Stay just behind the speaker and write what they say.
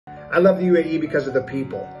I love the UAE because of the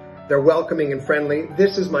people. They're welcoming and friendly.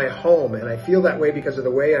 This is my home, and I feel that way because of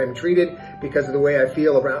the way I'm treated, because of the way I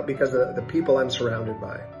feel around, because of the people I'm surrounded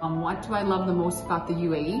by. What do I love the most about the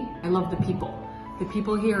UAE? I love the people. The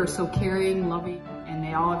people here are so caring, loving, and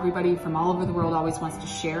everybody from all over the world always wants to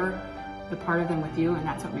share the part of them with you, and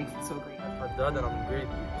that's what makes it so great. My dad, and I'm great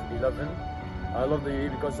to be loving. I love the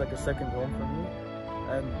UAE because it's like a second home for me,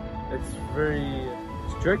 and it's very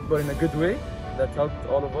strict, but in a good way. That helped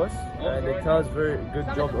all of us, and it has very good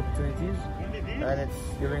job opportunities, and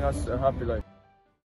it's giving us a happy life.